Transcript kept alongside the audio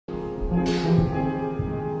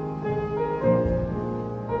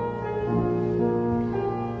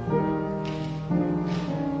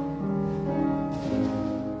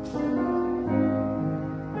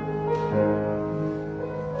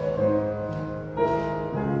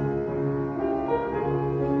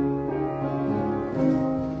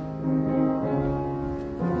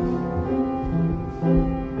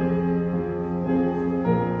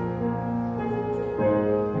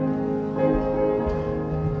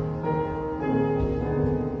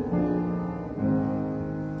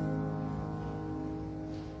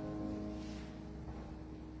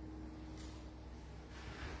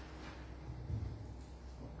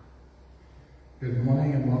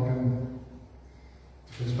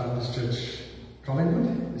Baptist Church,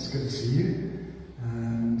 Collingwood. It's good to see you.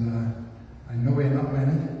 And I know we're not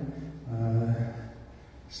many.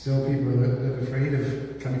 Still people are a little bit afraid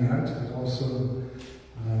of coming out, but also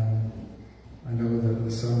I know that the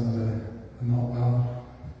son are not well.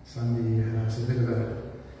 Sandy has a bit of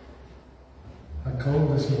a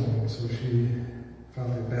cold this morning, so she felt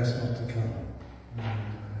it best not to come. And,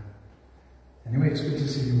 anyway, it's good to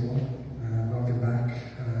see you all. Welcome back,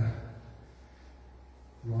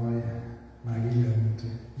 Roy, Maggie, and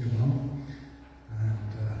your mum.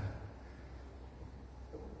 And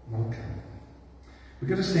welcome. We're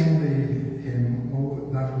going to sing the hymn,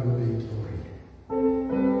 "Oh, That Will Be Glory."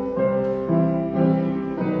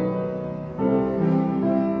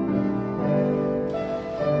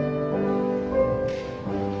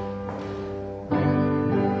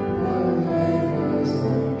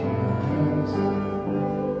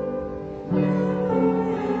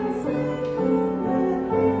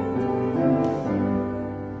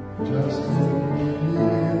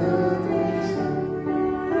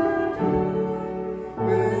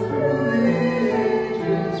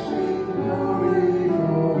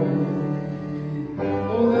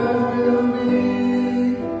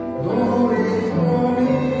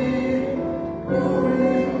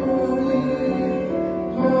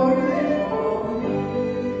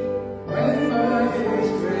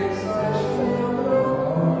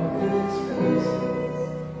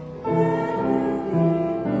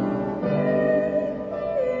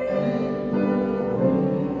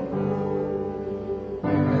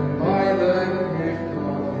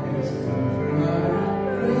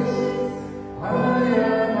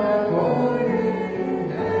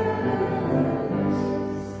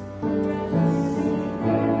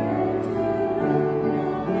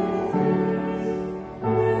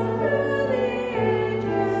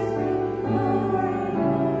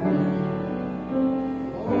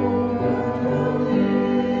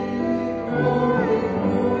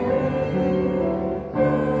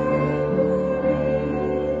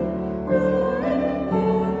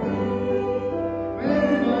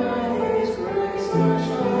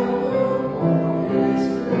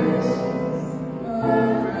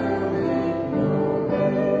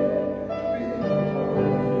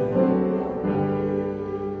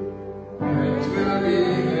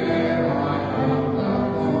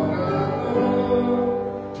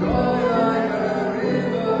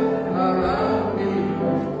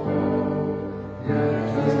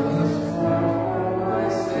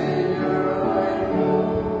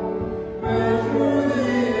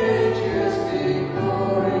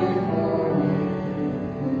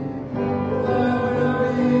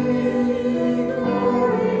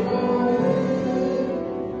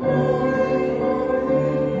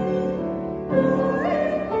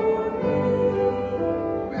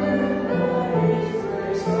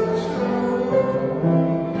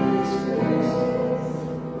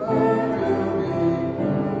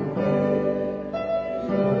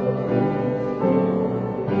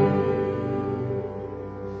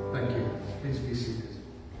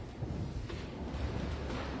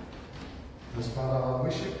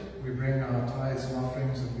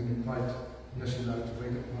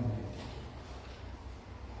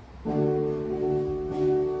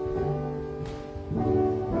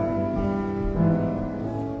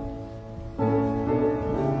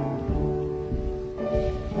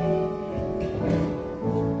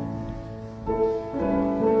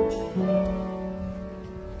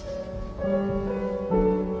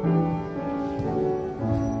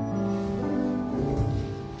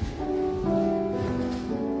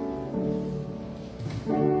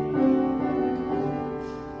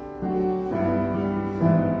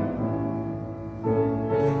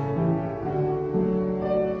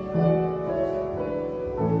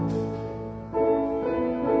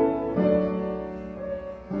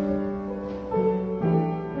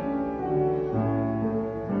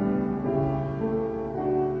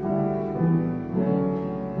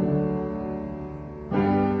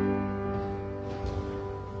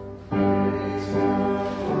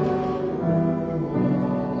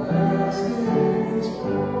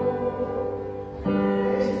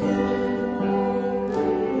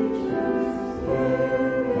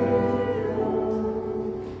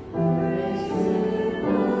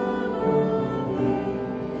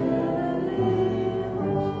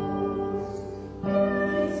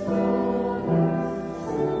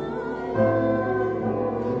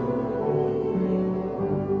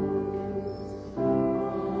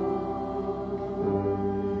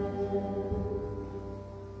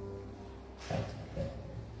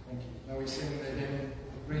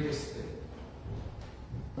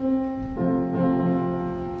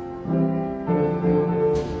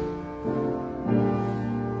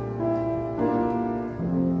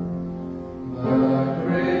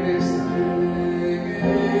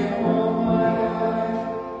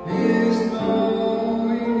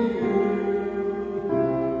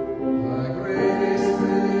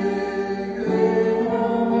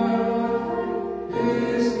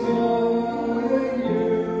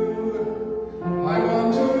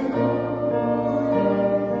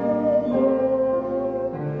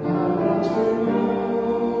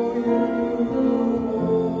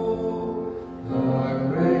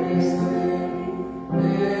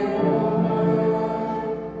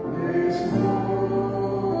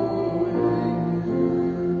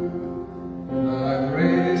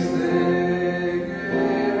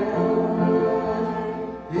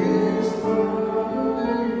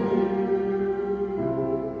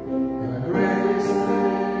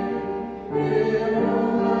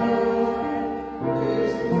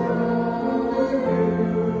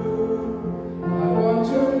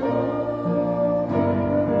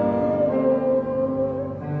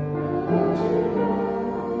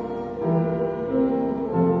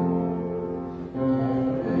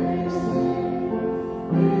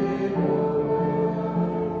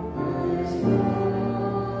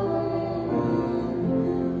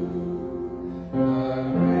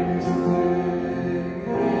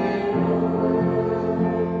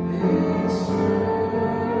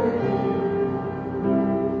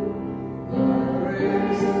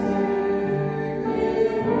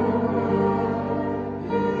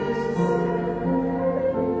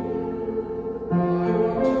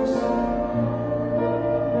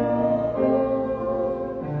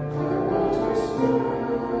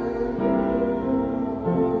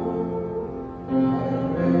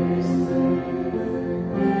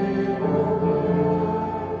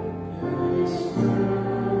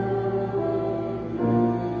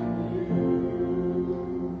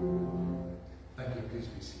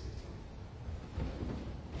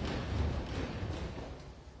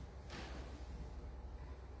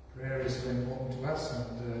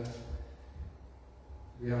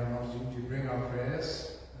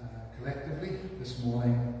 this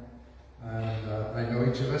morning. And I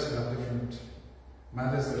know each of us have different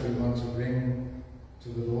matters that we want to bring to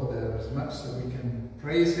the Lord. There is much that we can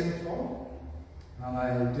praise Him for. And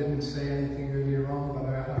I didn't say anything really wrong, but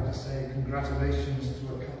I have to say congratulations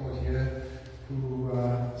to a couple here who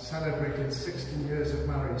celebrated 60 years of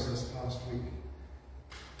marriage this past week.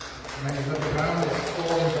 Many of the ground is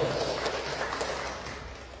falling to us.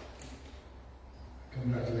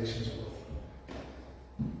 Congratulations both.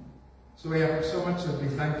 So we have so much to be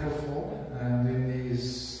thankful for, and in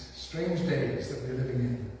these strange days that we're living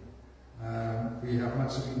in, we have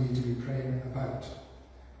much that we need to be praying about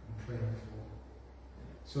and praying for.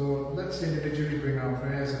 So let's individually bring our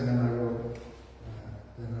prayers, and then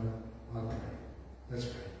I'll pray. Let's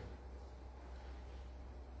pray.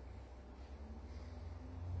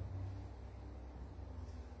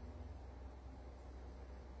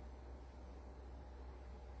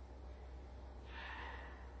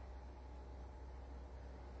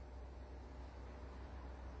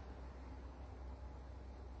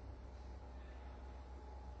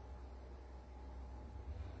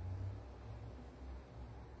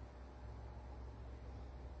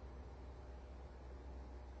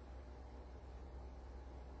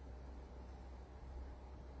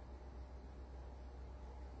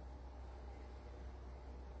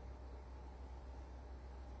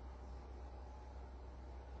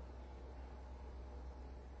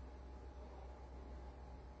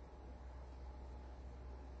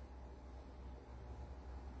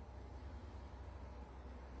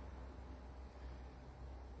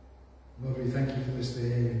 Lord, we thank you for this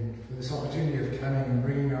day and for this opportunity of coming and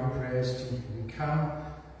bringing our prayers to you. We come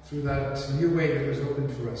through that new way that was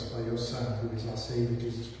opened for us by your Son, who is our Saviour,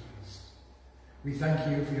 Jesus Christ. We thank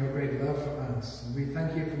you for your great love for us, and we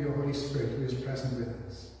thank you for your Holy Spirit who is present with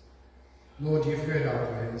us. Lord, you've heard our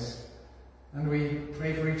prayers, and we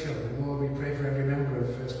pray for each other. Lord, we pray for every member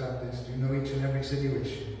of First Baptist. You know each and every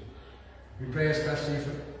situation. We pray especially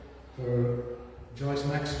for Joyce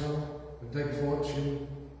Maxwell, for Doug Fortune,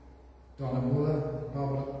 Donna Muller,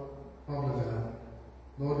 Bob Lavelle.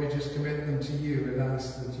 Lord, we just commit them to you and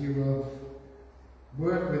ask that you will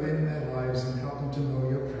work within their lives and help them to know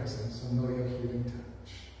your presence and know your healing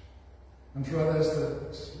touch. And for others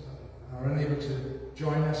that are unable to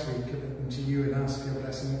join us, we commit them to you and ask your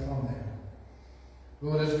blessing upon them.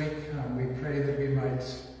 Lord, as we come, we pray that we might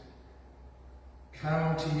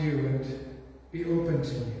come to you and be open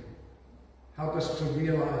to you. Help us to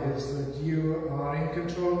realize that you are in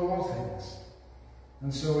control of all things.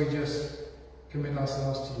 And so we just commit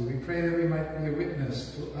ourselves to you. We pray that we might be a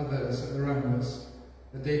witness to others around us,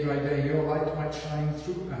 that day by day your light might shine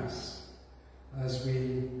through us as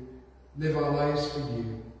we live our lives for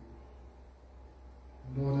you.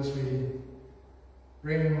 And Lord, as we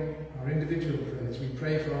bring our individual prayers, we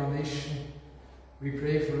pray for our nation, we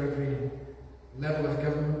pray for every level of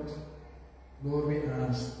government. Lord, we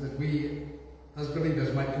ask that we as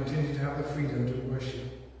believers might continue to have the freedom to worship,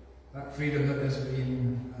 that freedom that has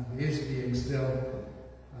been and is being still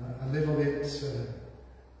a little bit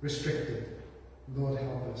restricted. Lord,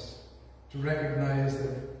 help us to recognize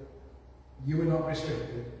that you are not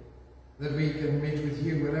restricted, that we can meet with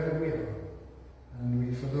you wherever we are.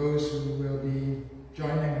 And for those who will be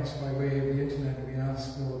joining us by way of the internet, we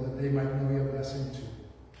ask, Lord, that they might know your blessing too.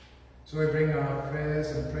 So I bring our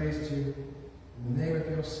prayers and praise to you in the name of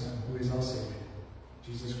your Son, who is our Saviour,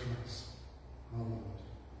 Jesus Christ, our Lord.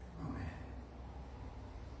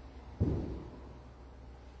 Amen.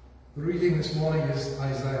 The reading this morning is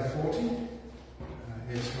Isaiah 40.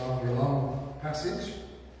 It's rather a long passage,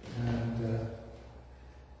 and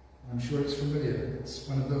I'm sure it's familiar. It's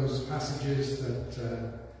one of those passages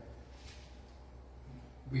that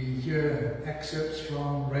we hear excerpts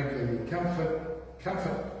from regularly.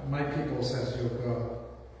 Comfort my people, says your God.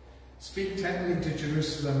 Speak tenderly to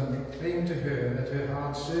Jerusalem and proclaim to her that her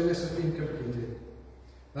hard service has been completed,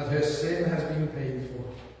 that her sin has been paid for,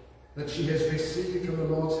 that she has received from the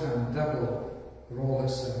Lord's hand double for all her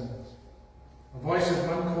sins. A voice of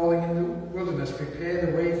one calling in the wilderness, prepare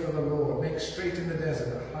the way for the Lord, make straight in the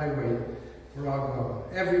desert a highway for our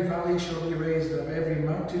God. Every valley shall be raised up, every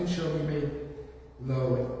mountain shall be made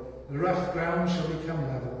low. The rough ground shall become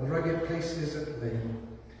level, the rugged places a plain,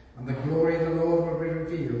 and the glory of the Lord will be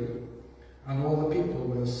revealed, and all the people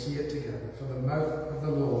will see it together, for the mouth of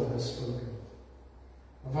the Lord has spoken.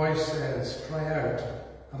 A voice says, cry out,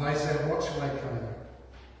 and I said, what shall I cry out?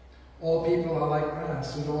 All people are like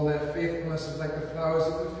grass, and all their faithfulness is like the flowers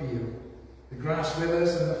of the field. The grass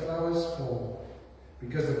withers and the flowers fall,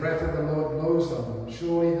 because the breath of the Lord blows on them.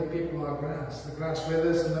 Surely the people are grass. The grass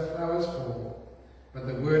withers and the flowers fall, but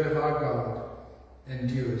the word of our God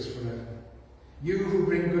endures forever. You who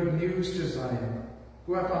bring good news to Zion,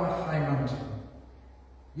 go up on a high mountain.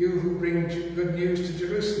 You who bring good news to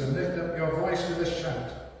Jerusalem, lift up your voice with a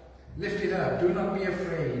shout. Lift it up, do not be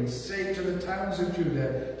afraid. Say to the towns of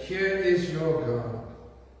Judah, here is your God.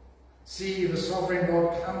 See, the sovereign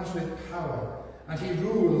Lord comes with power, and he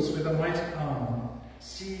rules with a mighty arm.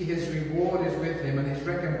 See, his reward is with him, and his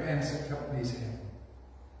recompense accompanies him.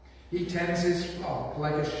 He tends his flock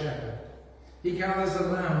like a shepherd. He gathers the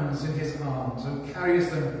lambs in his arms and carries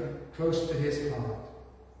them close to his heart.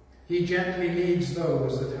 He gently leads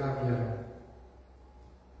those that have young.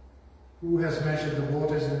 Who has measured the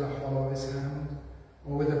waters in the hollow of his hand,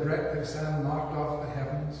 or with a breadth of sand marked off the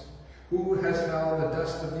heavens? Who has held the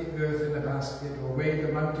dust of the earth in a basket, or weighed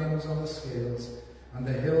the mountains on the scales, and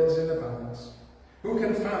the hills in a balance? Who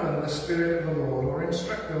can fathom the Spirit of the Lord, or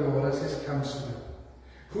instruct the Lord as his counselor?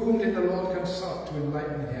 Whom did the Lord consult to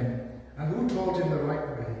enlighten him, and who taught him the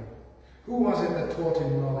right way? Who was it that taught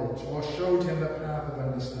him knowledge, or showed him the path of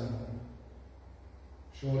understanding?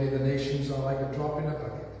 Surely the nations are like a drop in a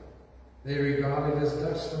bucket. They are regarded as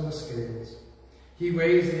dust on the scales. He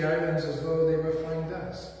weighs the islands as though they were fine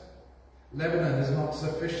dust. Lebanon is not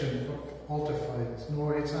sufficient for altar fires,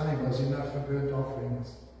 nor its animals enough for burnt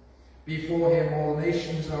offerings. Before him all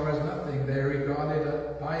nations are as nothing. They are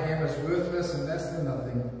regarded by him as worthless and less than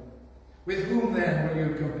nothing. With whom then will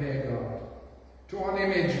you compare God? To what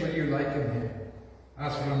image will you liken him?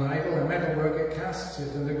 As for an idol, a metal worker casts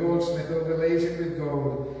it, and the goldsmith overlays it with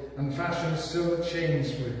gold, and fashions silver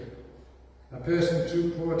chains for it. A person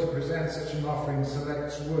too poor to present such an offering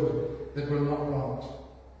selects wood that will not rot.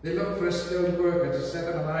 They look for a skilled worker to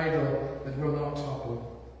set up an idol that will not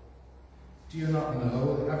topple. Do you not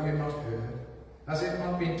know? Have you not heard? Has it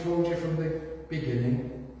not been told you from the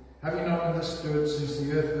beginning? Have you not understood since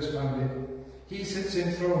the earth was founded? He sits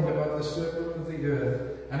enthroned above the circle of the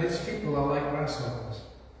earth, and its people are like grasshoppers.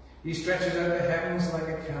 He stretches out the heavens like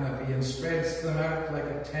a canopy, and spreads them out like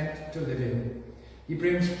a tent to live in. He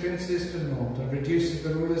brings princes to naught, and reduces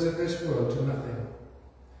the rulers of this world to nothing.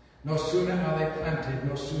 No sooner are they planted,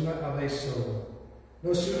 no sooner are they sown.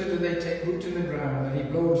 No sooner do they take root in the ground than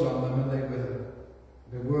he blows on them and they wither.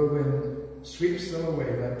 The whirlwind sweeps them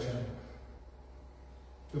away like chaff.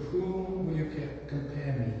 To whom will you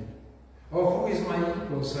compare me? Or who is my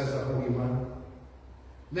equal, says the Holy One?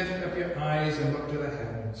 Lift up your eyes and look to the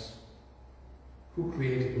heavens. Who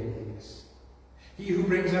created all these? He who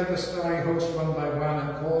brings out the starry host one by one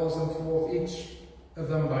and calls them forth, each of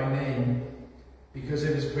them by name, because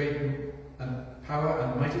of his great power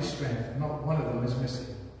and mighty strength, not one of them is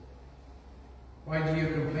missing. Why do you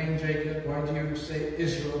complain, Jacob? Why do you say,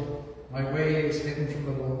 Israel, my way is hidden from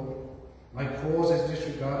the Lord? My cause is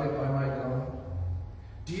disregarded by my God.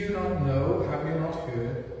 Do you not know? Have you not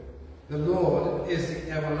heard? The Lord is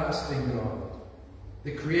the everlasting God,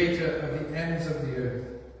 the creator of the ends of the earth.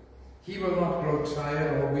 He will not grow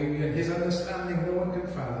tired or weary, and his understanding no one can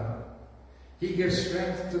fathom. He gives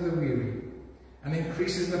strength to the weary, and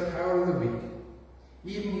increases the power of the weak.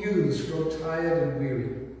 Even youths grow tired and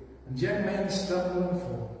weary, and young men stumble and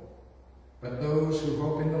fall. But those who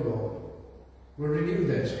hope in the Lord will renew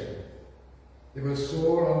their strength. They will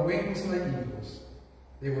soar on wings like eagles.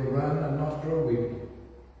 They will run and not grow weary.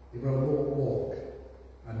 They will walk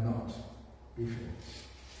and not be faint.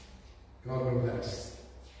 God will bless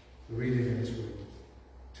the reading of his word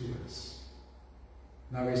to us.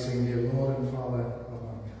 Now we sing, Dear Lord and Father of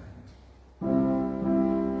mankind. Lord.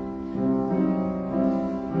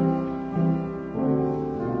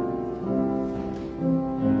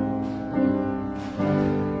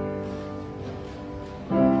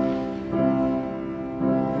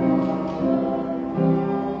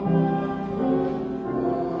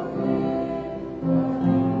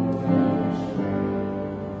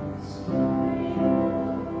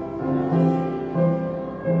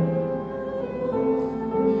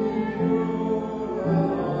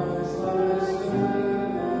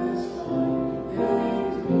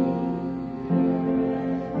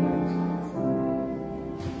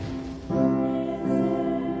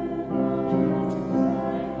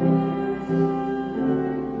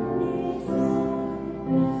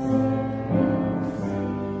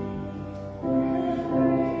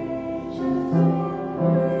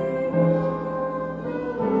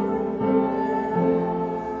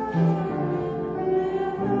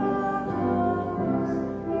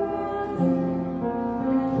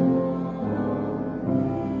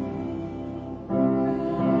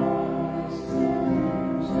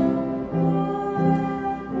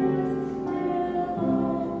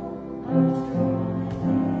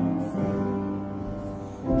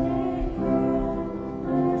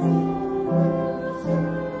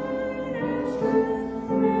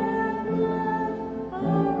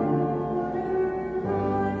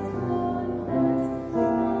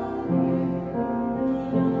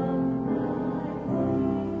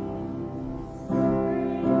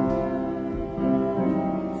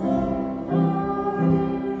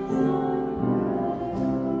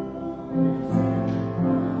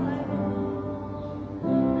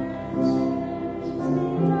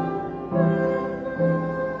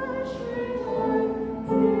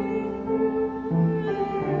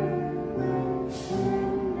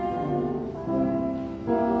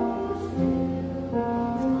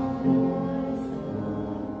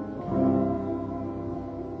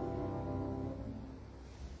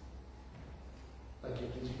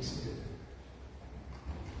 Please be seated.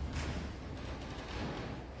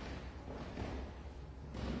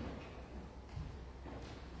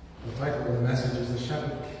 The title of the message is The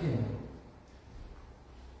Shepherd King.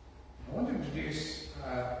 I want to introduce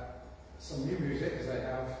some new music, as I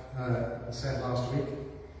have said last week.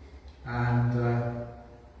 And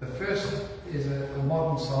the first is a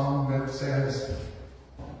modern song that says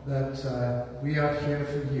that we are here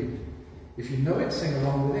for you. If you know it, sing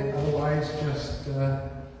along with it. Otherwise, just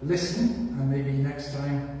listen, and maybe next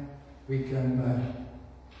time we can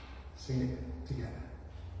sing it together.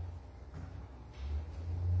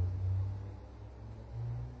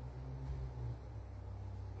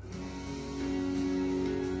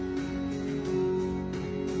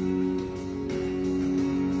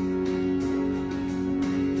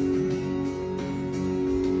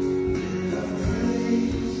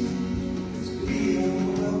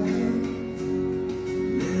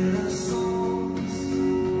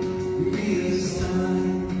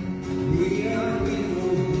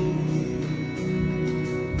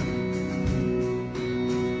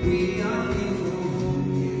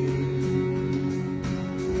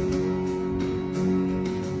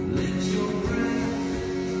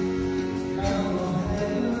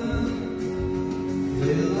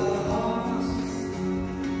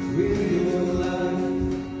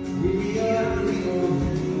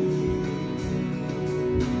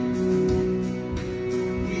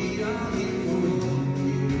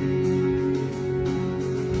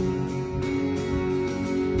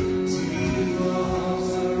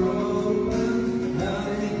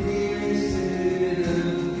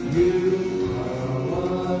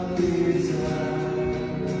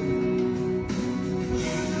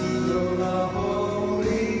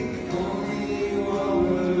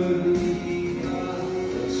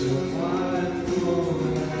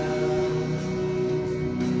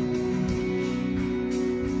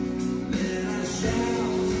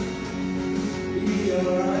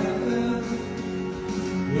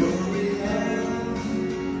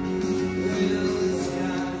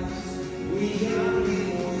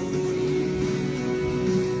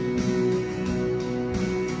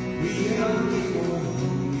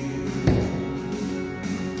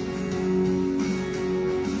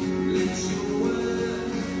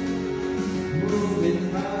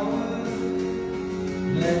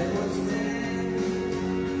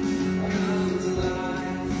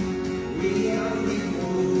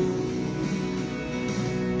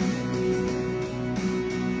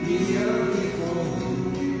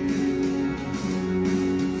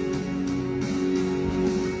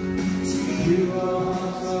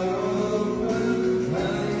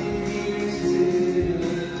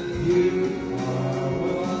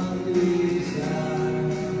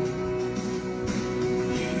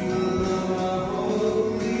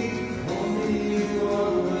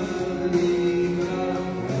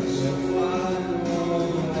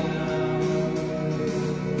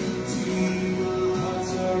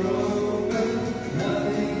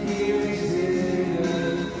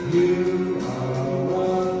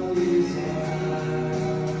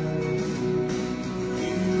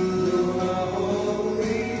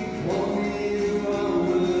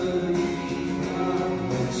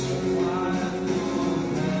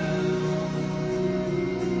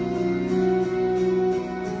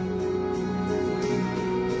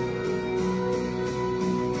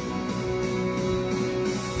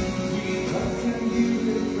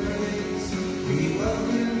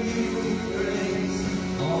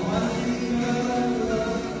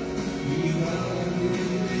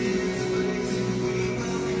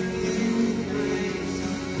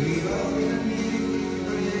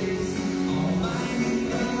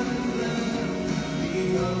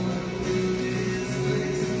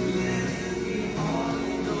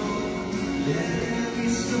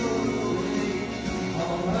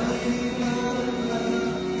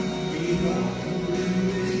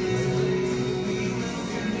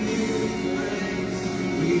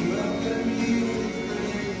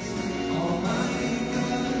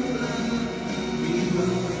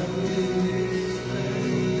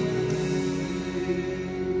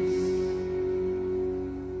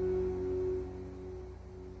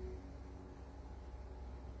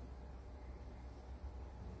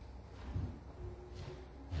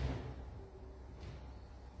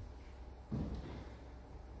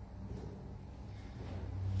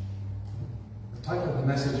 The title of the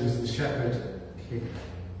message is The Shepherd King.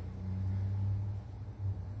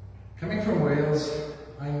 Coming from Wales,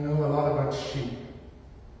 I know a lot about sheep.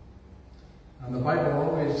 And the Bible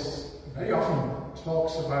always, very often,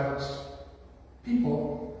 talks about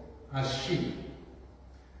people as sheep.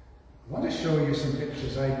 I want to show you some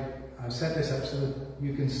pictures. I I've set this up so that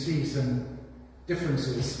you can see some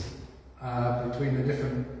differences between the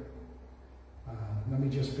different. Let me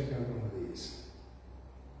just pick out one of these.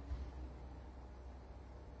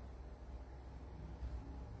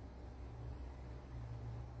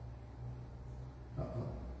 Uh-oh.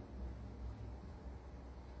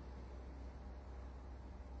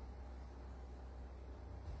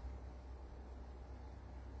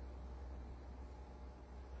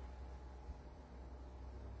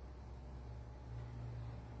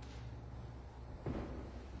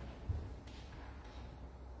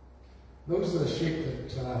 Those are the sheep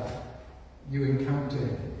that you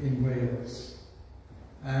encounter in Wales.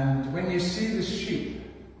 And when you see the sheep,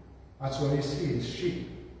 that's what you see, is sheep.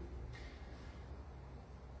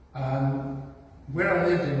 Where I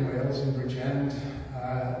lived in Wales, in Bridgend,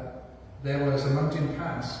 there was a mountain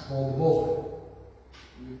pass called the Bull.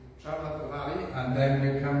 You travel up the valley, and then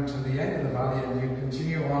you come to the end of the valley and you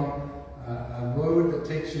continue on a road that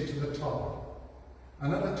takes you to the top.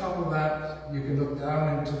 And at the top of that, you can look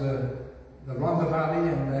down into the Rhondda Valley,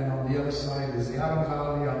 and then on the other side is the Avon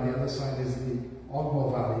Valley, on the other side is the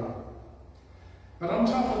Ogmore Valley. But on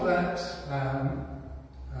top of that,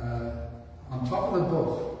 on top of the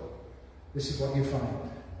Bull, this is what you find.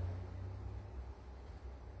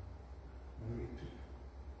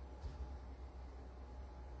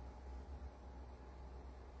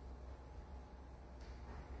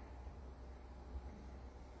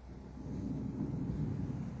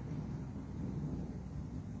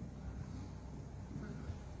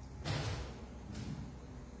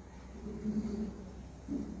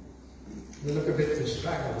 They look a bit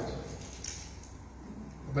bestraggled,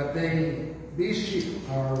 but these sheep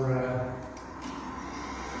are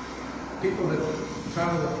people that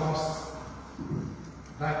travel across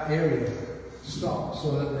that area stop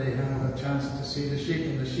so that they have a chance to see the sheep,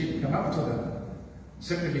 and the sheep come up to them.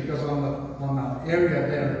 Simply because on that area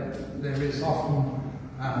there is often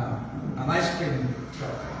an ice cream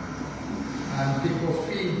truck, and people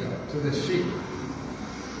feed to the sheep.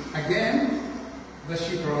 Again, the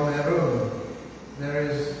sheep are on their own. There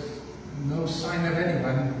is no sign of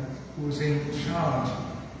anyone who's in charge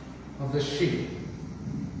of the sheep.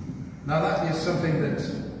 Now that is something that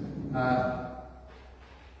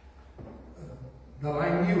I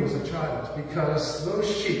knew as a child, because those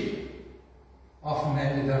sheep often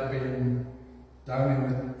ended up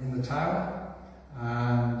down in the town,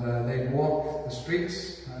 and they'd walk the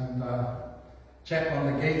streets and check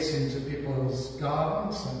on the gates into people's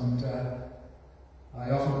gardens, and I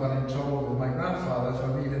often got in trouble with my grandfather for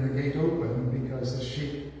leaving the gate open because the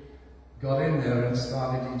sheep got in there and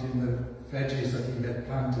started eating the veggies that he had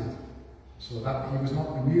planted. So that he was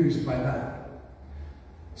not amused by that.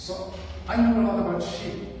 So I know a lot about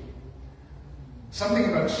sheep. Something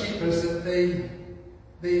about sheep is that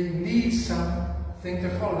they need something to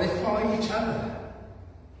follow. They follow each other.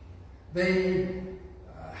 They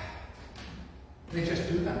just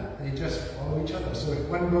do that. They just follow each other. So if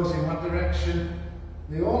one goes in one direction,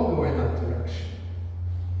 they all go in that direction.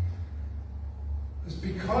 It's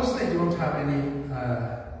because they don't have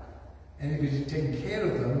anybody taking care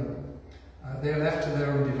of them. They're left to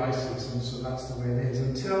their own devices, and so that's the way it is.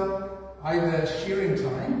 Until either shearing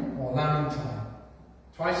time or lambing time.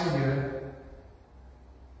 Twice a year,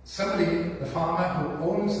 somebody, the farmer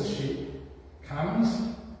who owns the sheep, comes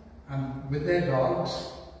and with their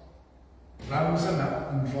dogs, rounds them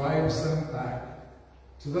up and drives them back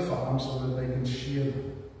to the farm so that they can shear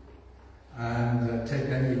them and take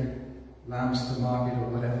any lambs to market or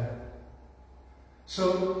whatever.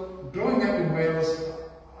 So, growing up in Wales,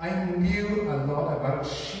 I knew a lot about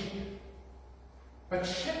sheep, but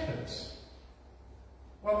shepherds,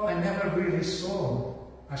 well, I never really saw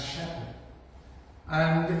a shepherd.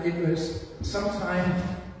 And it was sometime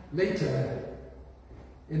later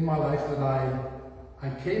in my life that I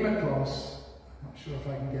came across, I'm not sure if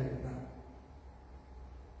I can get it now,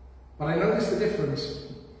 but I noticed the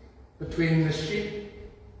difference between the sheep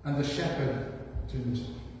and the shepherd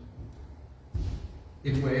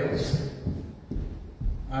in Wales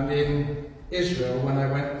and in Israel when I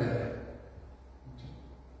went there.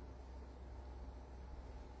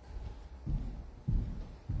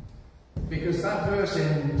 Because that verse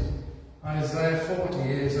in Isaiah 40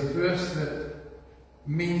 is a verse that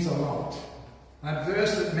means a lot. That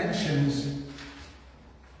verse that mentions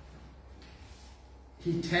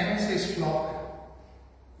he tends his flock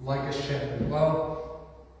like a shepherd. Well,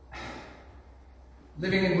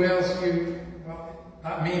 living in Wales,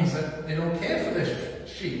 that means that they don't care for the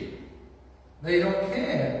sheep. They don't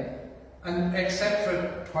care, and except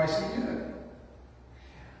for twice a year.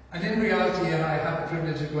 And in reality, and I had the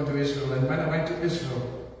privilege of going to Israel, and when I went to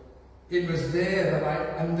Israel, it was there that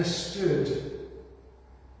I understood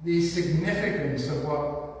the significance of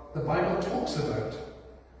what the Bible talks about.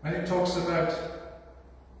 When it talks about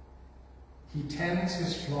he tends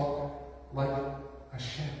his flock like a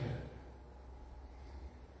shepherd.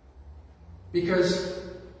 Because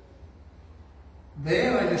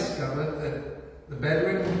there I discovered that the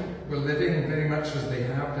Bedouin were living very much as they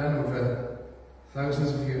have done over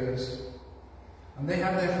thousands of years. And they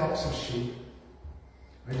had their flocks of sheep.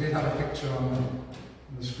 I did have a picture on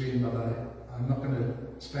the screen, but I'm not going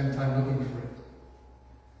to spend time looking for it.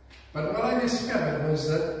 But what I discovered was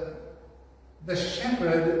that the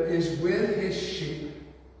shepherd is with his sheep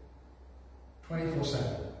 24/7.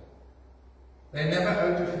 They're never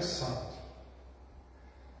out of his sight.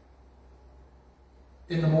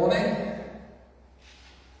 In the morning,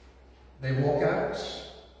 they walk out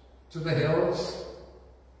to the hills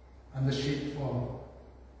and the sheep follow.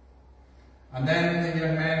 And then the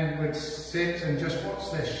young men would sit and just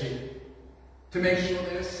watch their sheep to make sure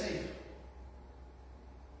they're safe.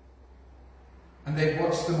 And they'd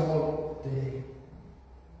watch them all day.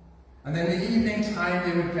 And then the evening time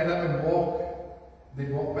they would get up and walk.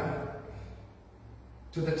 They'd walk back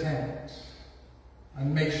to the tent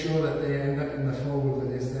and make sure that they end up in the fold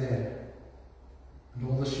that is there. And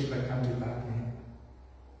all the sheep are counted back in.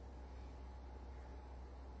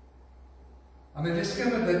 And I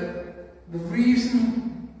discovered that the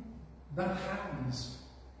reason that happens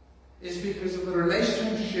is because of the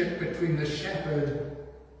relationship between the shepherd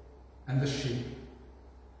and the sheep.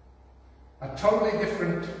 A totally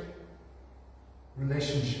different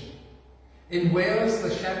relationship. In Wales,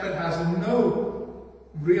 the shepherd has no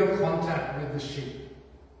real contact with the sheep.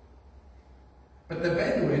 But the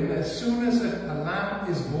Bedouin, as soon as a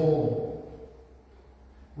lamb is born,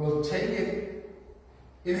 will take it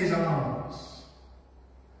in his arms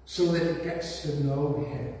so that it gets to know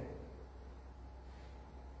him.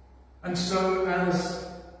 And so, as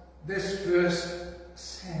this verse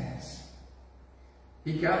says,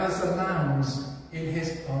 he gathers the lambs in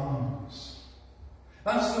his arms.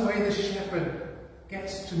 That's the way the shepherd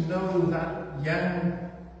gets to know that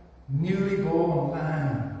young, newly born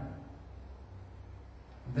lamb,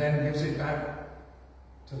 and then gives it back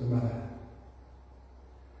to the mother.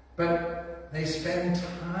 But they spend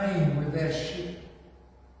time with their sheep,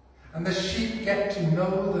 and the sheep get to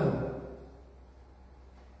know them.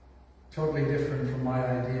 Totally different from my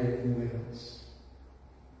idea in Wales.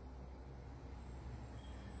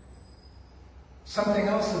 Something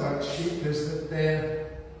else about sheep is that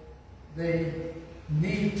they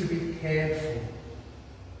need to be cared for.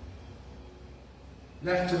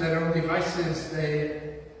 Left to their own devices,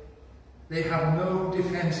 they have no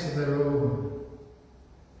defense of their own.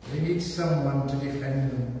 They need someone to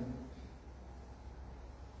defend them.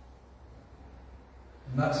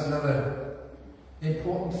 And that's another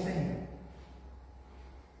important thing.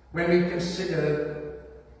 When we consider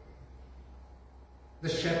the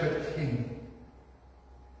shepherd king,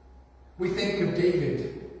 we think of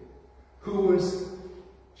David, who was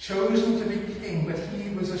chosen to be king, but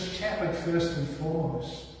he was a shepherd first and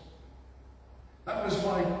foremost. That was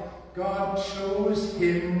why God chose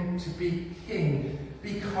him to be king,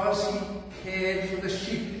 because he cared for the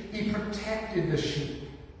sheep. He protected the sheep.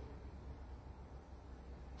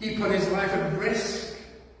 He put his life at risk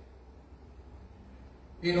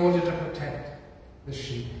in order to protect the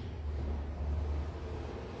sheep.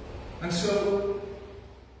 And so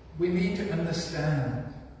we need to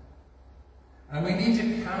understand, and we need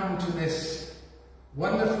to come to this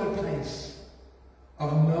wonderful place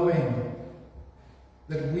of knowing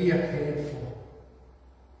that we are cared for.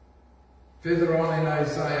 Further on in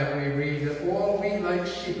Isaiah we read that all we like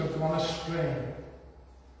sheep have gone astray.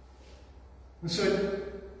 And so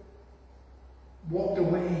walked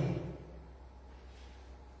away.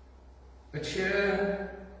 But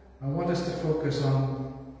here I want us to focus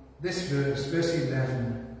on this verse, verse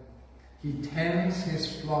 11. He tends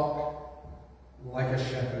his flock like a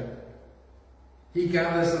shepherd. He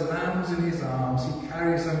gathers the lambs in his arms. He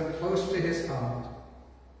carries them close to his heart.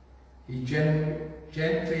 He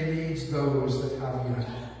gently leads those that have young.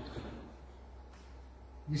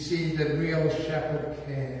 You see, the real shepherd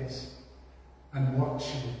cares and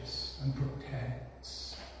watches and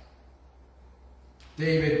protects.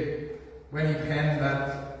 David, when he penned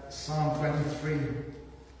that Psalm 23,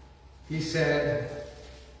 he said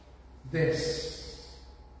this: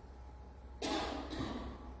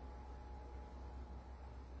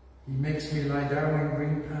 He makes me lie down in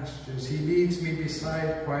green pastures. He leads me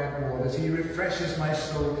beside quiet waters. He refreshes my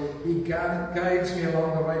soul. He guides me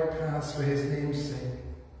along the right paths for his name's sake.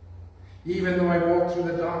 Even though I walk through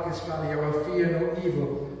the darkest valley, I will fear no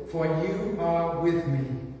evil, for you are with me.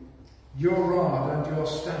 Your rod and your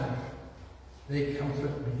staff, they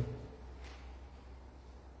comfort me.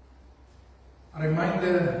 A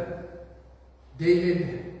reminder,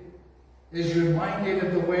 David is reminded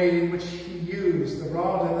of the way in which he used the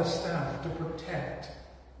rod and the staff to protect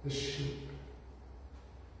the sheep.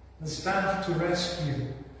 The staff to rescue,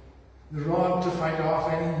 the rod to fight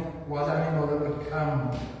off any wild animal that would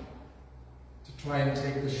come to try and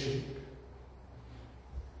take the sheep.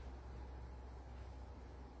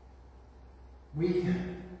 We,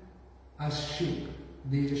 as sheep,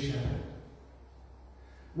 need a shepherd.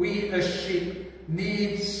 We, as sheep,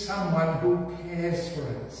 need someone who cares for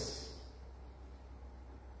us.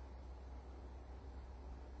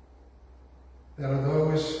 There are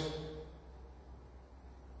those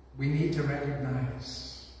we need to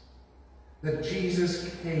recognize that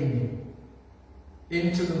Jesus came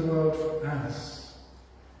into the world for us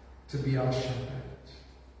to be our shepherd.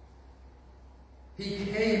 He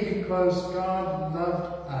came because God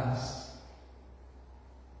loved us.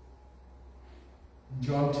 In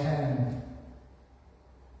John 10,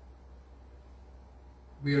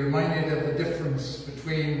 we are reminded of the difference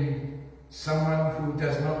between someone who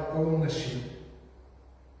does not own the sheep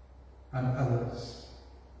and others.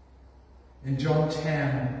 In John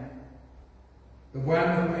 10, the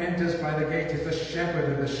one who enters by the gate is the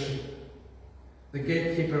shepherd of the sheep. The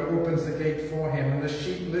gatekeeper opens the gate for him, and the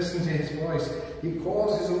sheep listen to his voice. He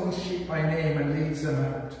calls his own sheep by name and leads them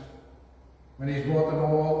out. When he's brought them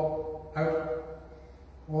all out,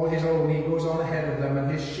 all his own, he goes on ahead of them,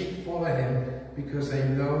 and his sheep follow him because they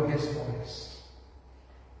know his voice.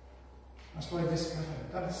 That's what I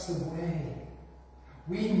discovered. That's the way.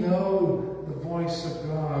 We know the voice of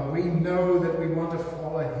God. We know that we want to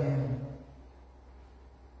follow him.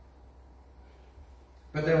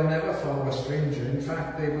 But they'll never follow a stranger. In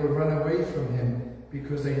fact, they will run away from him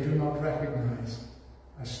because they do not recognize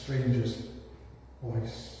a stranger's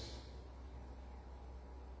voice.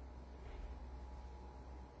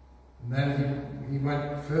 And then he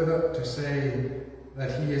went further to say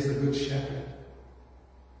that he is the good shepherd.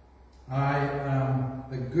 I am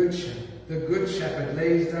the good shepherd. The good shepherd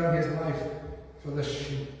lays down his life for the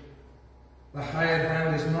sheep. The hired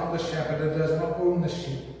hand is not the shepherd and does not own the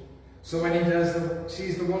sheep. So when he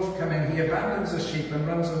sees the wolf coming, he abandons the sheep and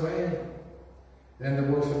runs away. Then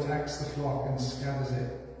the wolf attacks the flock and scatters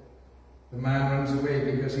it. The man runs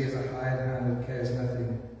away because he is a hired hand and cares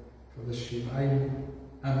nothing for the sheep. I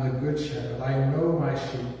am the good shepherd. I know my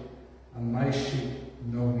sheep, and my sheep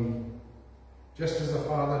know me. Just as the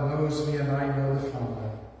Father knows me and I know the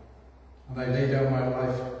Father, and I lay down my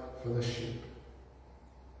life for the sheep.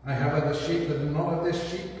 I have other sheep that are not of this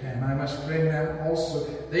sheep pen. I must bring them also.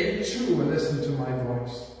 They too will listen to my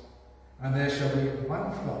voice. And there shall be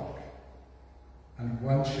one flock and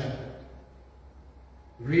one shepherd.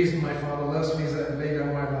 The reason my Father loves me is that I lay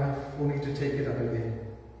down my life only to take it up again.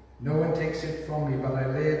 No one takes it from me, but I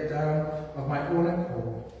lay it down of my own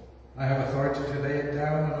accord. I have authority to lay it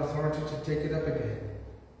down and authority to take it up again.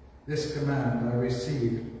 This command I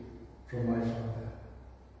received from my Father.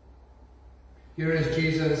 Here is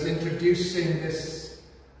Jesus introducing this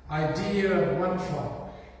idea of one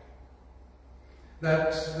flock,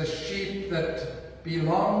 that the sheep that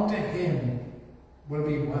belong to him will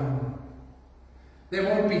be one. There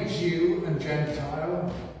won't be Jew and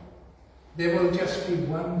Gentile. There will just be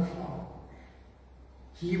one flock.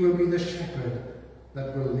 He will be the shepherd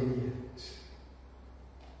that will lead it.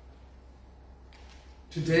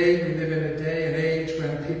 Today we live in a day and age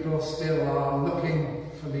when people still are looking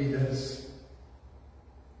for leaders.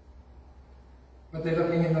 But they're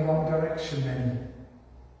looking in the wrong direction, many.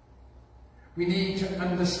 We need to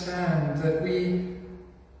understand that we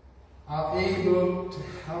are able to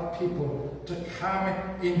help people to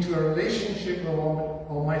come into a relationship with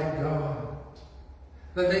Almighty God.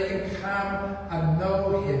 That they can come and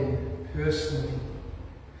know him personally.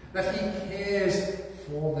 That he cares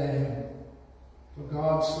for them. For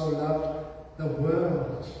God so loved the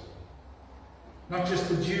world. Not just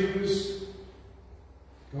the Jews.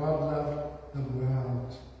 God loved the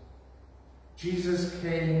world. Jesus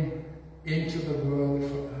came into the world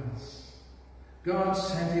for us. God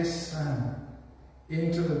sent his Son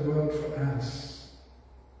into the world for us,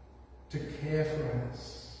 to care for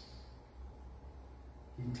us.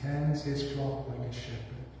 He tends his flock like a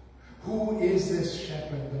shepherd. Who is this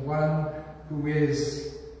shepherd? The one who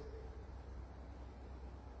is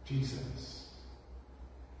Jesus.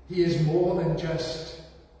 He is more than just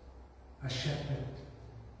a shepherd.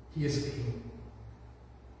 He is king.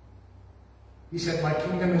 He said, my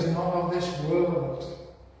kingdom is not of this world.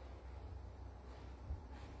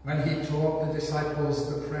 when he taught the disciples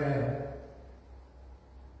the prayer.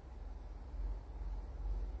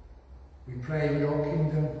 We pray, your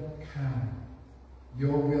kingdom come,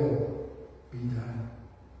 your will be done.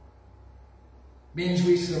 Means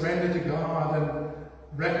we surrender to God and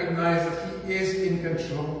recognize that he is in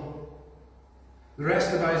control. The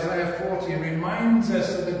rest of Isaiah 40 reminds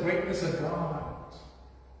us of the greatness of God.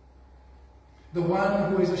 The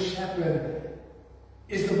one who is a shepherd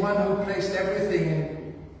is the one who placed everything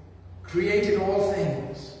and created all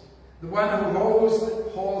things. The one who holds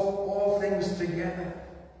all things together.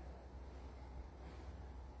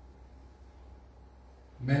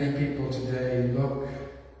 Many people today look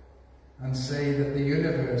and say that the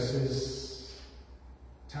universe is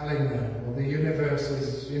telling them, or the universe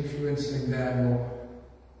is influencing them, or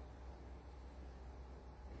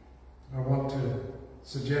I want to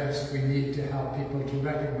suggest we need to help people to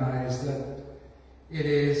recognize that it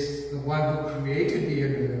is the one who created the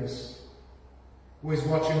universe who is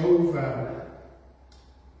watching over,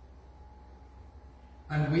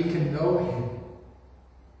 and we can know him.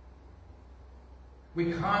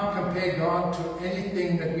 We can't compare God to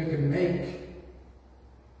anything that we can make,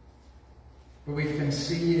 but we can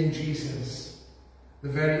see in Jesus the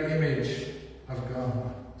very image of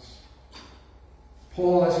God.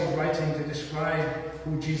 Paul, as he's writing to describe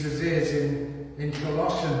who Jesus is in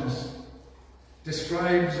Colossians,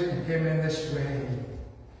 describes him in this way.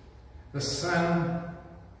 The Son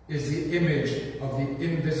is the image of the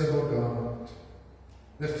invisible God,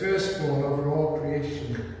 the firstborn over all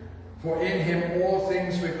creation. For in him all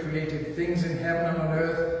things were created, things in heaven and on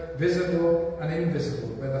earth, visible and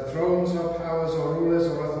invisible, whether thrones or powers or rulers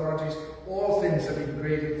or authorities, all things have been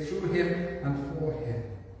created through him and for him.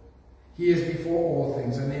 He is before all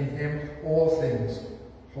things, and in him all things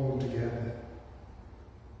hold together.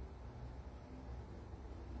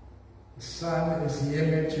 The Son is the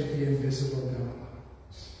image of the invisible God.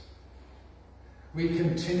 We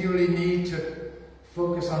continually need to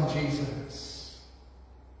focus on Jesus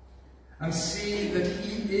and see that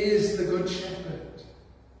he is the Good Shepherd.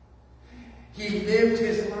 He lived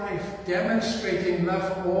his life demonstrating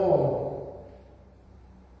love for all,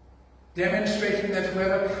 demonstrating that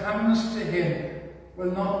whoever comes to him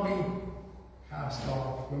will not be cast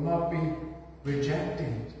off, will not be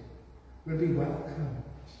rejected, will be welcomed.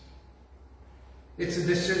 It's a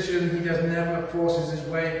decision he does never forces his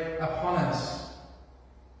way upon us.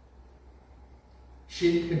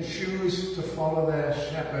 Sheep can choose to follow their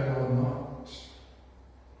shepherd or not.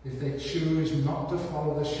 If they choose not to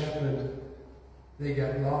follow the shepherd, they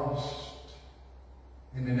get lost.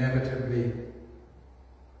 And inevitably,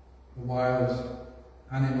 the wild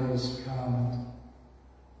animals can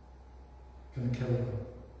kill them.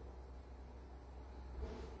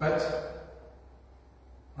 But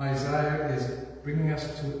Isaiah is bringing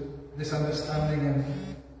us to this understanding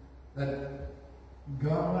that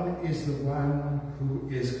God is the one who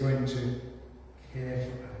is going to care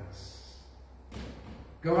for us.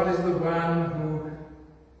 God is the one who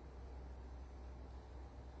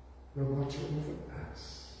will watch over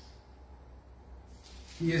us.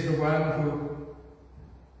 He is the one who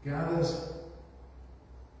gathers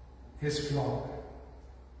his flock,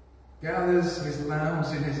 gathers his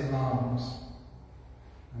lambs in his arms,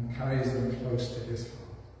 and carries them close to his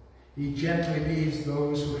heart. He gently leads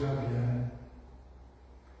those who have yearned.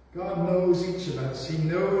 God knows each of us. He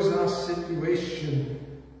knows our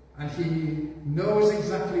situation, and he knows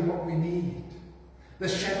exactly what we need. The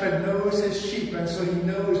shepherd knows his sheep, and so he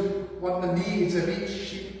knows what the needs of each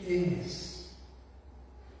sheep is.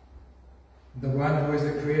 The one who is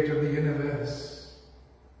the creator of the universe,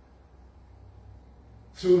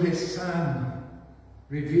 through his Son,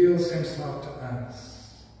 reveals himself to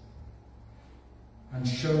us and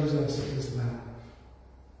shows us his love.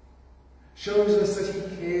 Shows us that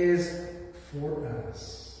he cares for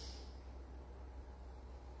us.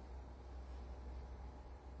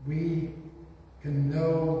 We can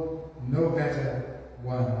know no better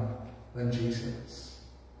one than Jesus.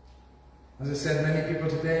 As I said, many people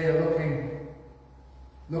today are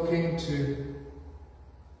looking to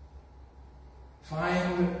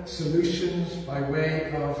find solutions by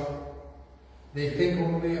way of, they think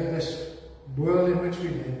only of this world in which we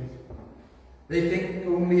live. They think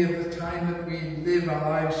only of the time that we live our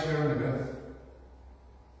lives here on earth.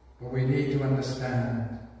 But we need to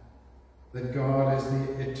understand that God is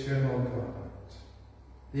the eternal God,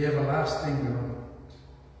 the everlasting God,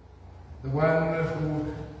 the one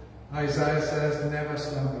who, Isaiah says, never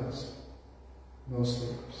slumbers nor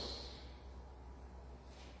sleeps.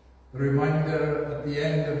 The reminder at the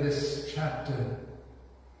end of this chapter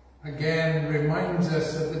again reminds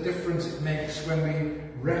us of the difference it makes when we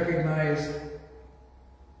recognize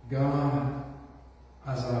God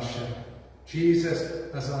as our shepherd,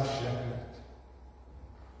 Jesus as our shepherd.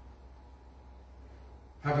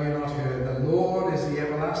 Have you not heard? The Lord is the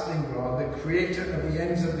everlasting God, the creator of the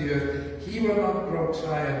ends of the earth. He will not grow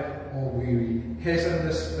tired or weary. His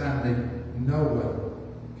understanding no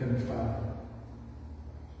one can fathom.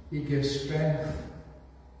 He gives strength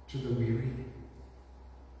to the weary.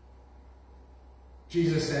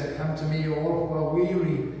 Jesus said, "Come to me, all who are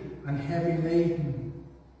weary and heavy laden,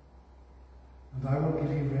 and I will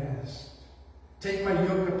give you rest. Take my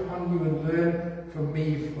yoke upon you and learn from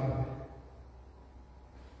me, for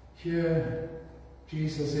here,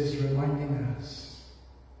 Jesus is reminding us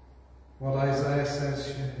what Isaiah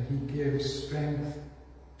says here. He gives strength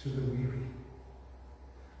to the weary.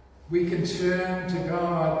 We can turn to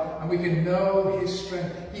God and we can know his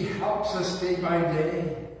strength. He helps us day by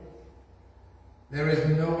day. There is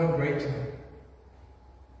no one greater.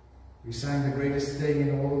 We sang the greatest thing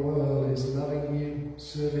in all the world is loving you,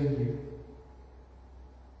 serving you.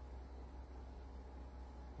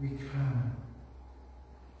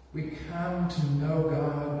 We come to know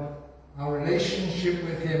God. Our relationship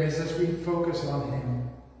with him is as we focus on him.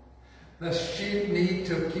 The sheep need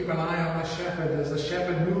to keep an eye on the shepherd. As the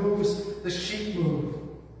shepherd moves, the sheep move.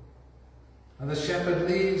 And the shepherd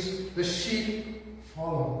leads, the sheep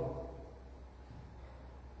follow.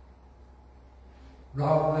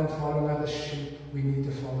 Rather than following other sheep, we need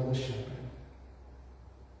to follow the shepherd.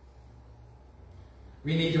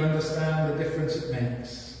 We need to understand the difference it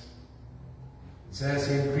makes. It says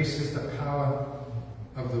he increases the power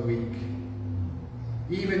of the weak.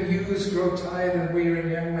 Even youths grow tired and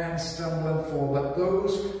weary, young men stumble and fall, but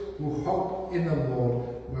those who hope in the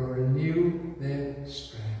Lord will renew their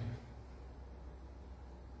strength.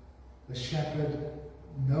 The shepherd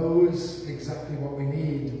knows exactly what we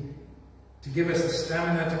need to give us the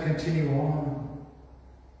stamina to continue on.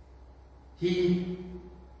 He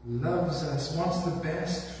loves us, wants the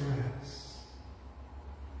best for us.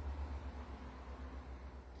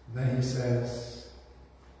 Then he says,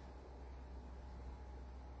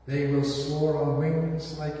 they will soar on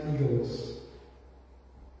wings like eagles.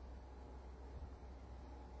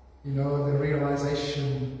 You know, the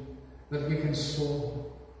realization that we can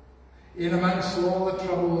soar. In amongst all the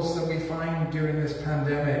troubles that we find during this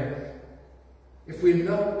pandemic, if we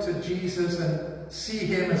look to Jesus and see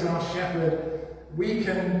him as our shepherd, we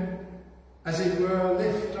can, as it were,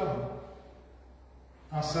 lift up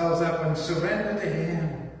ourselves up and surrender to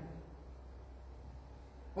him.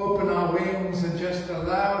 Open our wings and just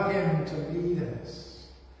allow him to lead us.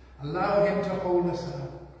 Allow him to hold us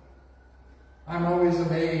up. I'm always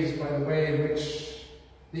amazed by the way in which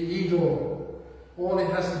the eagle, all it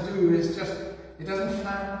has to do is just, it doesn't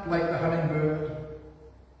flap like the hummingbird.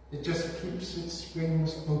 It just keeps its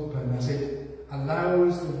wings open as it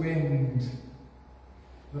allows the wind,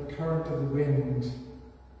 the current of the wind,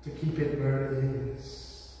 to keep it where it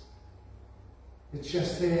is. It's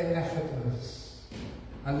just there, effortless.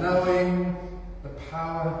 Allowing the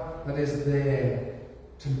power that is there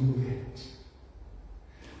to move it.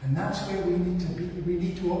 And that's where we need to be. We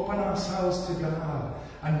need to open ourselves to God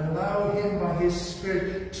and allow him by his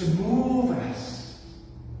Spirit to move us.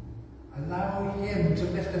 Allow him to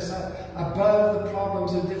lift us up above the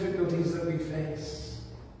problems and difficulties that we face.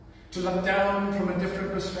 To look down from a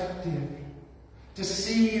different perspective. To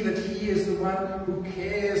see that he is the one who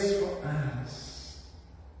cares for us.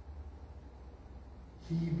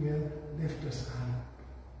 He will lift us up.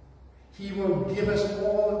 He will give us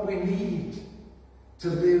all that we need to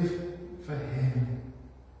live for him.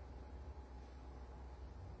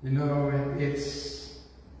 You know,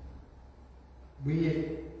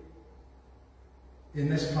 we in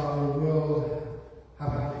this part of the world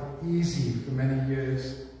have had it easy for many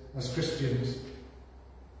years as Christians.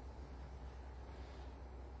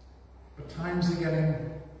 But times are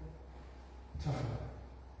getting tougher.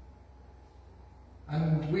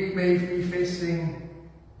 And we may be facing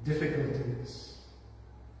difficulties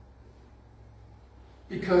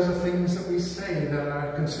because of things that we say that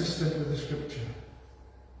are consistent with the Scripture.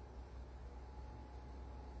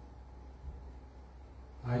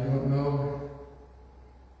 I don't know.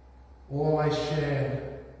 All I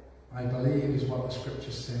share, I believe, is what the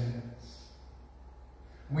Scripture says.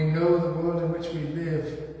 We know the world in which we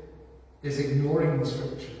live is ignoring the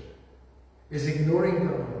Scripture, is ignoring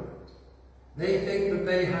God. They think that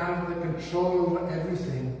they have the control over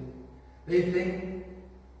everything. They think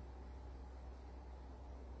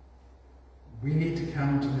we need to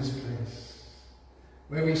come to this place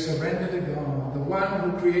where we surrender to God, the one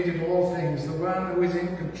who created all things, the one who is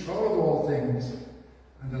in control of all things,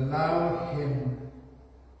 and allow him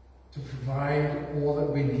to provide all that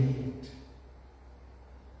we need.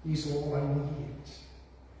 He's all I need.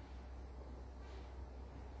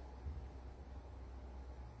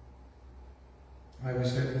 I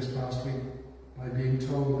was hit this past week by being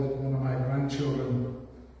told that one of my grandchildren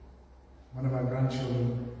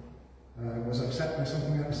was upset by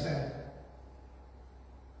something I said.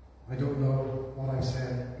 I don't know what I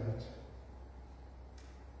said, but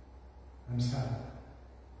I'm sad.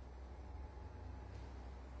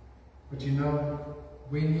 But you know,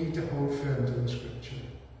 we need to hold firm to the Scripture.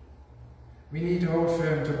 We need to hold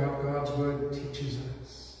firm to what God's Word teaches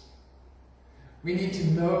us. We need to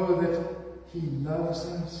know that He loves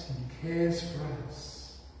us, He cares for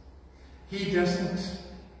us. He doesn't.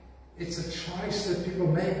 It's a choice that people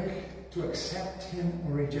make to accept Him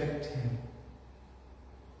or reject Him.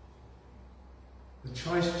 The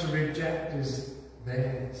choice to reject is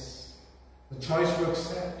theirs. The choice to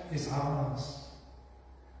accept is ours.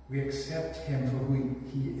 We accept Him for who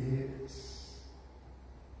He is.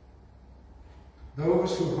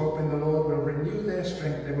 Those who hope in the Lord will renew their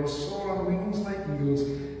strength. They will soar on wings like eagles.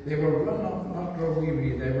 They will run and not grow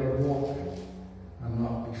weary. They will walk and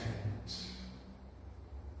not be faint.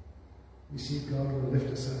 You see, God will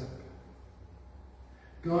lift us up.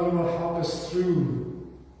 God will help us through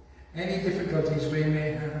any difficulties we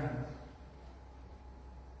may have.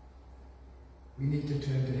 We need to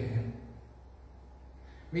turn to Him.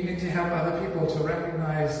 We need to help other people to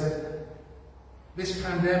recognize that this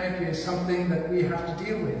pandemic is something that we have to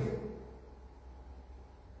deal with.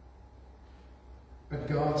 But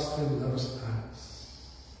God still loves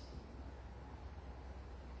us.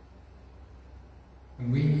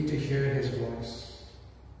 And we need to hear His voice.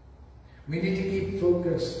 We need to keep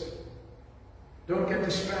focused. Don't get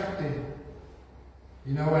distracted.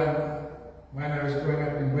 You know, when I was growing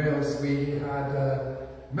up in Wales, we had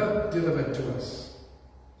milk delivered to us.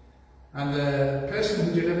 And the person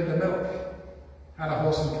who delivered the milk had a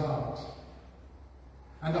horse and cart.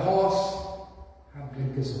 And the horse had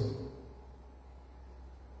blinkers on,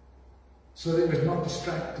 so that it was not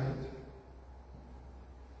distracted.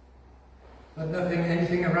 That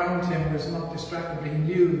anything around him was not distracted. He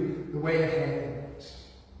knew the way ahead.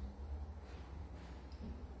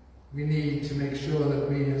 We need to make sure that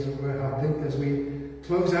we, as it were, have blinkers. We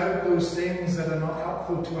close out those things that are not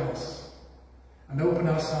helpful to us and open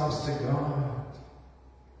ourselves to God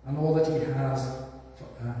and all that He has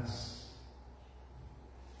for us.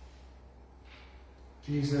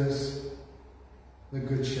 Jesus, the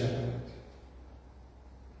Good Shepherd.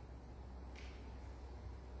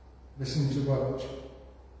 Listen to what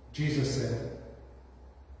Jesus said.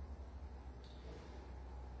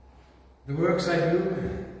 The works I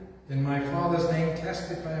do in my Father's name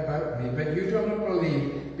testify about me, but you do not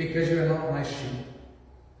believe because you are not my sheep.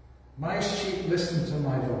 My sheep listen to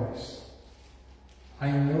my voice.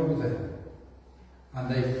 I know them, and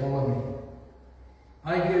they follow me.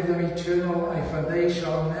 I give them eternal life, and they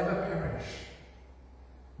shall never perish.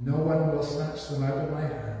 No one will snatch them out of my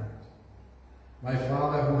hand. My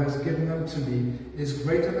Father who has given them to me is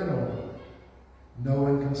greater than all. No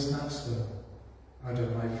one can snatch them out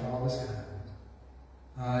of my Father's hand.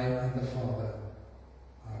 I and the Father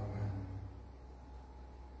are one.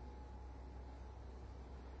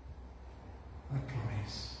 That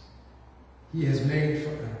promise He has made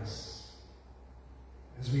for us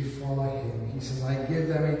as we follow Him. He says, I give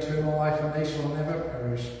them eternal life, and they shall never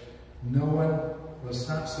perish. No one will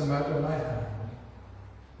snatch them out of my hand.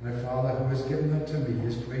 My Father who has given them to me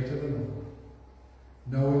is greater than all.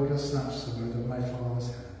 No one can snatch them out of my Father's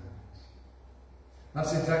hand.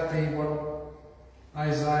 That's exactly what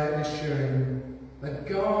Isaiah is sharing, that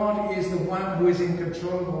God is the one who is in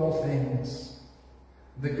control of all things.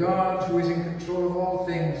 The God who is in control of all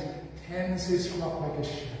things tends His flock like a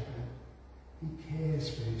shepherd. He cares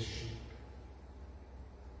for His sheep.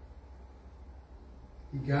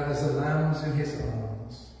 He gathers the lambs in His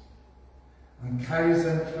arms and carries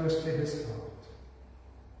them close to His heart.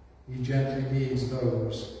 He gently leads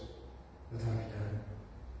those that are young.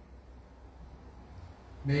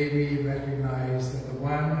 May we recognize that the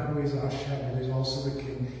one who is our shepherd is also the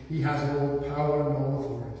King. He has all power and all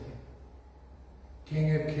authority.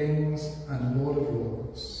 King of kings and Lord of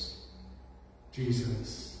lords.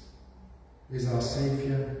 Jesus is our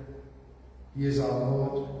Saviour. He is our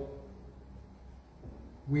Lord.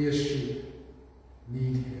 We as sheep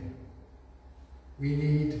need Him. We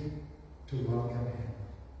need to welcome Him.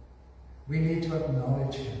 We need to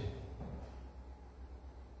acknowledge Him.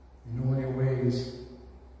 In all your ways,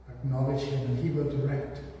 acknowledge Him, and He will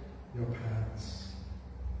direct your paths.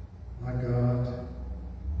 Our God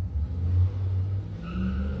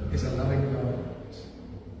is a loving God.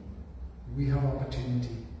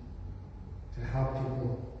 help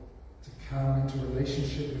people to come into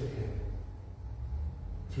relationship with Him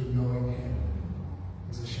through knowing Him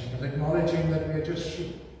as a shepherd, acknowledging that we are just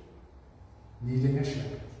sheep, needing a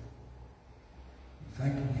shepherd,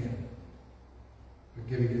 thanking Him for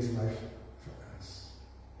giving His life for us.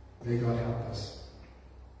 May God help us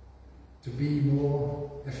to be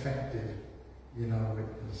more effective in our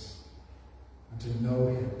witness and to know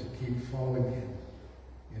Him, to keep following Him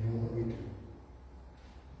in all that we do.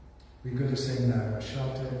 We're going to sing now, A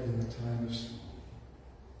Shelter in the Time of Storm.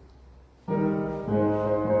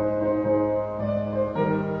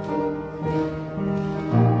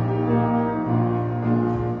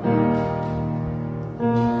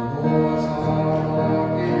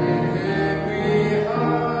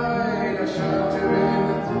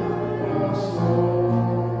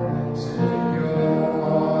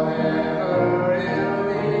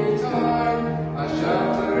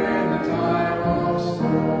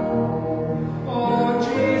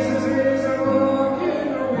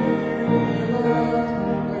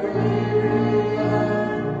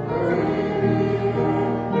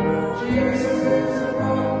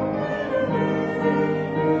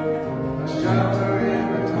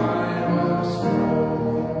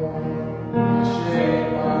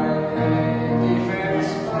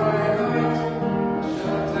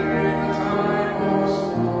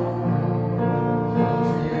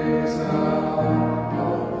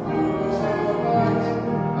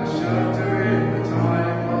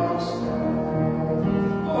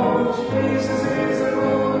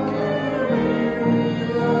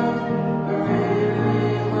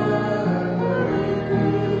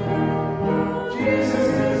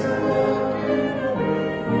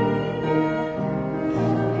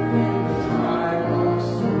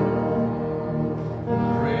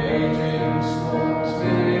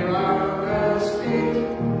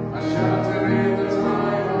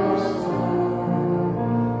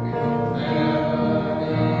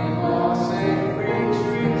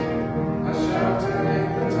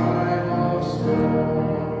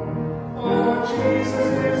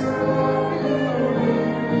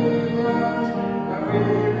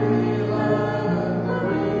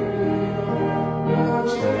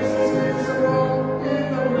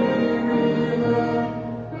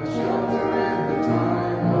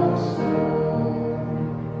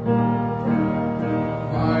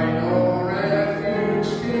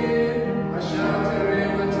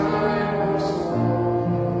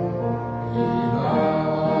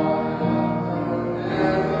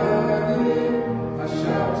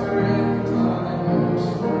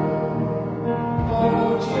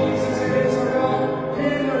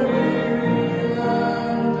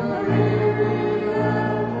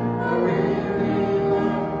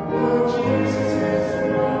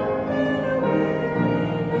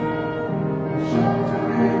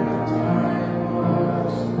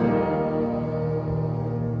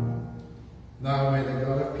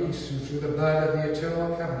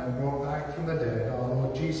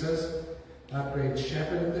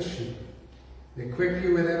 Equip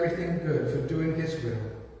you with everything good for doing His will,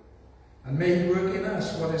 and may He work in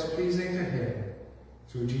us what is pleasing to Him,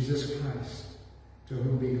 through Jesus Christ, to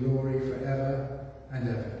whom be glory forever and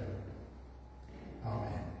ever.